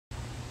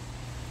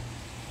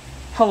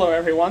Hello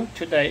everyone,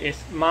 today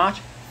is March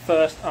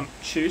 1st,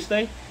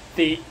 Tuesday,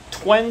 the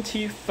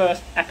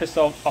 21st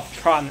episode of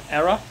Trial and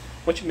Error,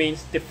 which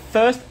means the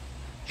first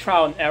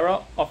trial and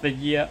error of the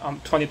year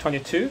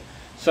 2022.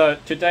 So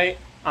today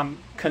I'm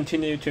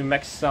continuing to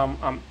make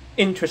some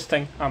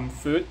interesting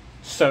food,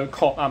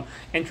 so-called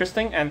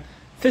interesting, and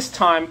this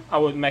time I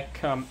will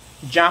make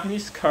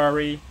Japanese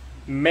curry,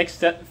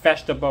 mixed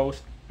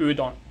vegetables,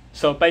 udon.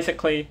 So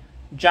basically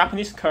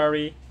Japanese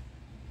curry,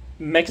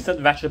 mixed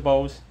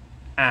vegetables,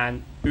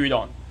 and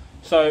udon.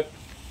 So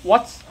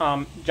what's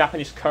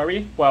Japanese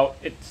curry? Well,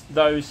 it's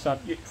those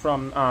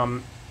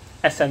from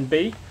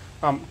S&B,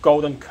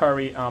 golden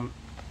curry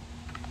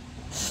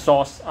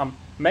sauce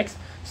mix.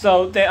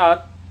 So there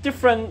are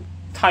different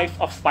types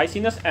of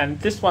spiciness, and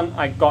this one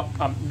I got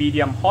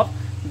medium hot.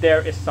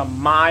 There is some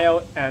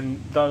mild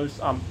and those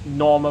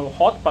normal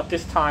hot, but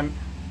this time,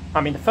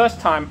 the first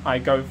time I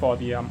go for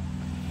the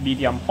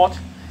medium hot.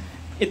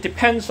 It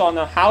depends on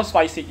how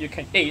spicy you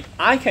can eat.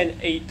 I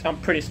can eat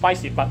pretty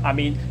spicy, but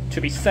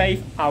to be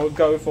safe, I will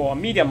go for a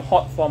medium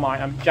hot for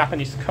my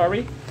Japanese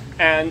curry.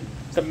 And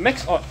the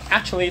mix, or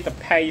actually the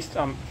paste,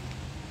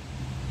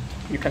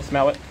 you can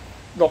smell it,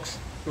 looks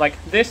like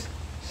this.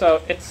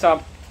 So it's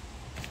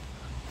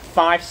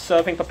 5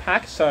 serving per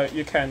pack. So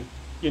you can,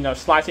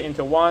 slice it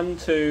into 1,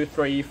 2,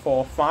 3,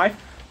 4, 5,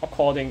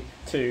 according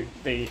to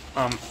the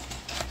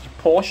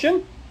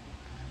portion.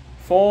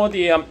 For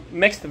the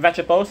mixed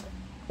vegetables,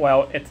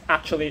 well, it's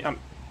actually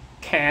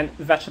canned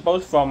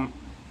vegetables from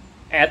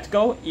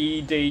Edgell,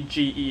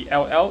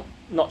 Edgell.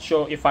 Not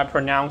sure if I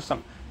pronounce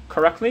them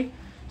correctly.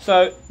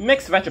 So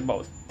mixed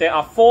vegetables. There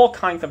are 4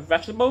 kinds of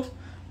vegetables: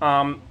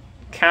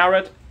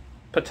 carrot,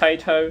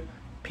 potato,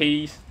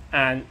 peas,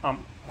 and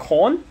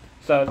corn.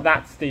 So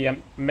that's the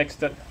mixed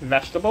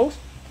vegetables.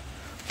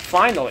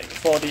 Finally,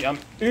 for the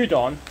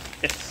udon,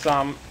 it's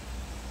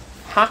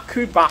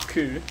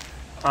hakubaku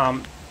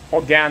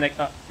organic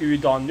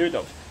udon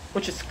noodles,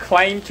 which is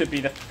claimed to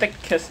be the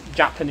thickest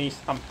Japanese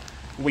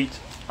wheat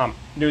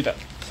noodle.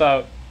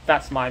 So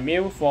that's my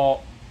meal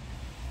for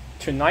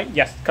tonight.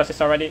 Yes, because it's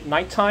already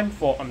nighttime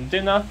for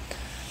dinner.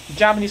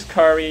 Japanese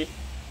curry,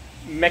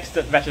 mixed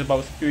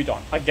vegetables,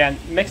 udon. Again,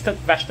 mixed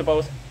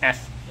vegetables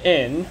as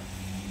in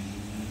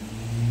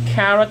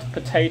carrot,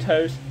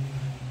 potatoes,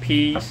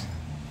 peas,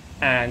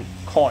 and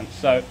corn.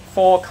 So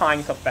 4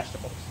 kinds of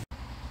vegetables.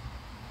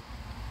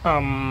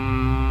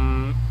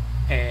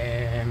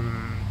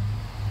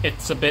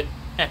 It's a bit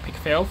epic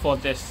fail for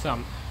this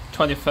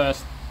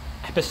 21st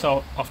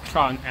episode of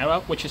Trial and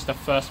Error, which is the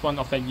first one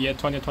of the year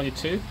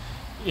 2022.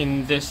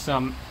 In this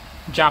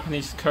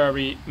Japanese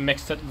curry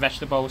mixed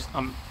vegetables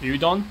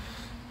udon,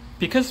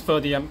 because for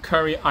the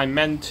curry I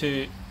meant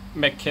to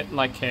make it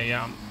like a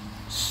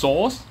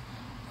sauce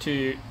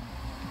to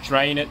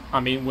drain it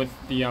with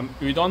the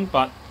udon,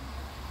 but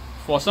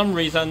for some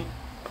reason,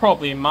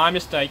 probably my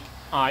mistake,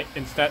 I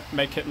instead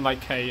make it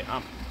like a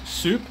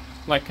soup,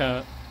 like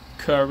a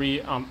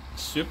curry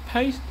soup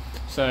paste.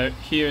 So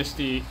here's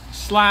the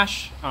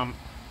slash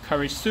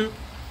curry soup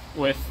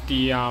with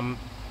the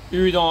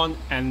udon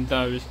and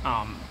those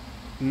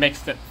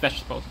mixed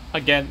vegetables.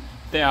 Again,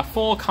 there are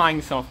 4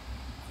 kinds of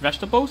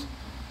vegetables,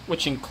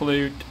 which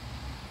include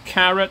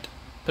carrot,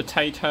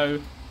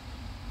 potato,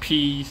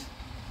 peas,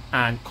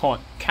 and corn.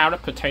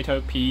 Carrot,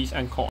 potato, peas,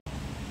 and corn.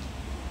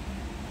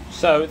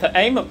 So the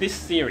aim of this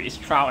series,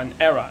 Trial and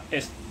Error,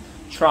 is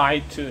try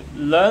to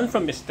learn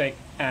from mistakes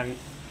and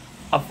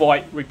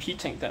avoid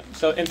repeating them.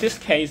 So in this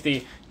case,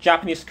 the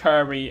Japanese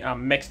curry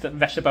mixed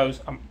vegetables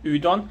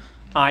udon,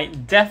 I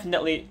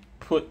definitely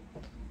put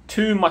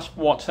too much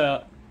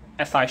water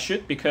as I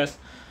should, because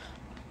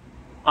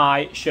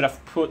I should have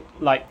put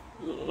like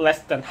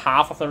less than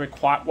half of the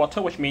required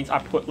water, which means I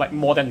put like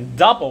more than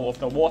double of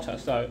the water.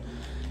 So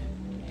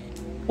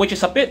which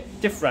is a bit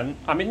different.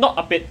 Not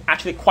a bit,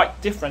 actually quite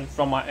different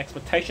from my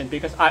expectation,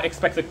 because I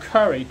expect the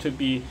curry to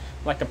be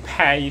like a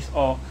paste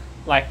or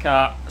like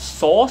a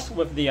sauce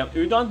with the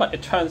udon, but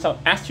it turns out,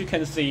 as you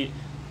can see,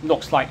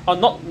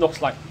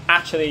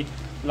 actually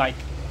like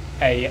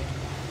an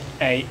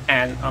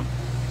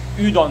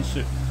udon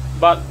soup.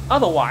 But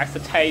otherwise, the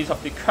taste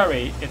of the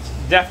curry, it's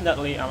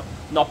definitely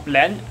not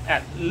bland.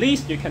 At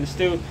least you can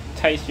still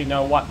taste,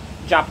 what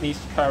Japanese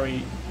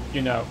curry,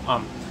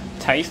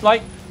 tastes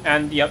like.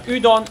 And the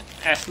udon,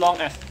 as long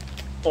as,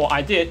 or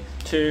I did,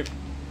 to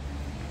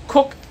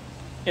cook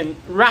in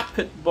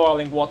rapid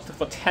boiling water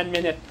for 10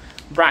 minutes,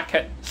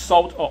 bracket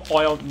salt or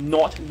oil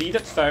not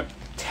needed. So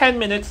 10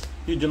 minutes,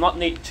 you do not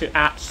need to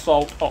add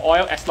salt or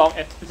oil, as long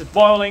as it's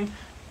boiling.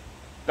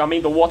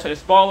 The water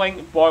is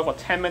boiling, boil for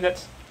 10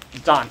 minutes,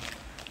 done.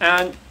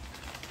 And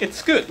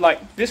it's good.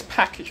 Like this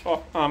package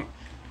of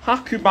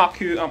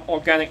hakubaku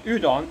organic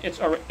udon,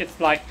 it's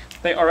like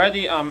they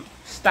already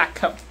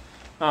stack up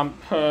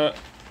per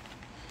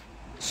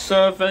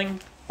serving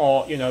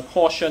or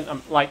portion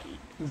like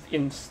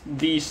in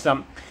these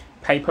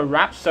paper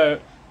wraps. So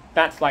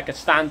that's like a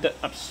standard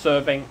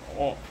serving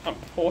or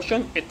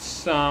portion.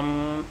 It's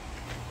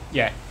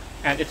yeah,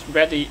 and it's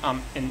ready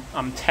in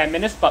 10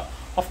 minutes. But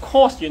of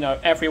course,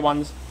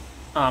 everyone's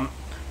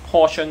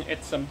portion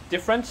it's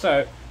different,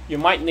 so you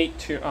might need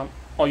to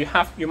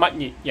you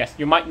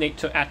might need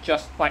to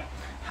adjust like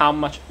how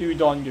much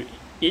udon you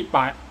eat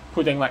by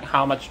putting like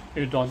how much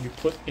udon you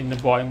put in the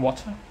boiling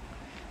water.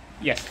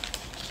 Yes.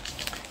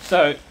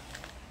 So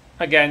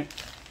again,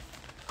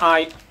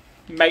 I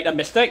made a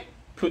mistake,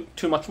 put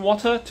too much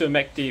water to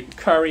make the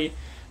curry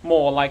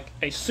more like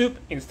a soup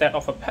instead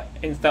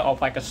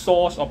of like a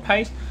sauce or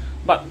paste.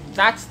 But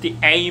that's the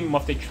aim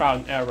of the trial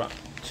and error,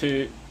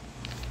 to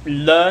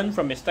learn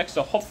from mistakes.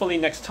 So hopefully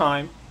next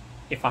time,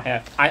 if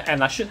I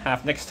should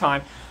have next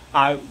time,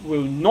 I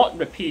will not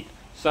repeat.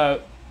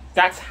 So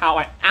that's how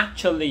I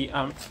actually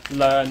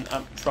learn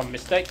from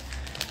mistakes.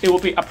 It will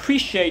be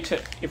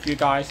appreciated if you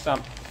guys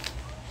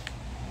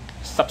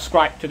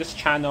subscribe to this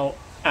channel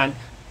and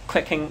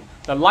clicking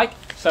the like,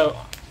 so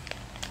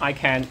I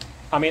can,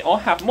 I'll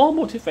have more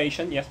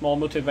motivation. Yes, more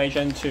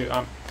motivation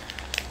to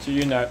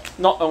you know,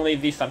 not only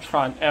this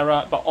trial and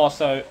error, but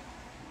also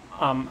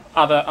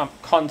other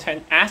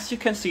content, as you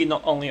can see,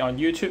 not only on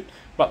YouTube,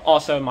 but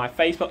also my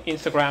Facebook,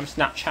 Instagram,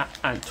 Snapchat,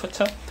 and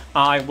Twitter.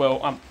 I will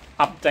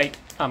update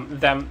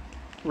them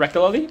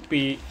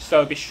regularly,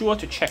 so be sure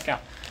to check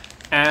out.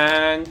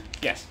 And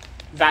yes,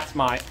 that's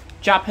my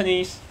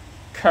Japanese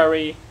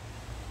curry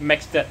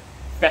mixed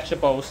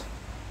vegetables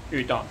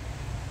udon.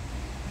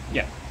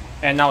 Yeah,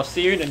 and I'll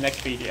see you in the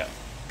next video.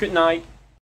 Good night.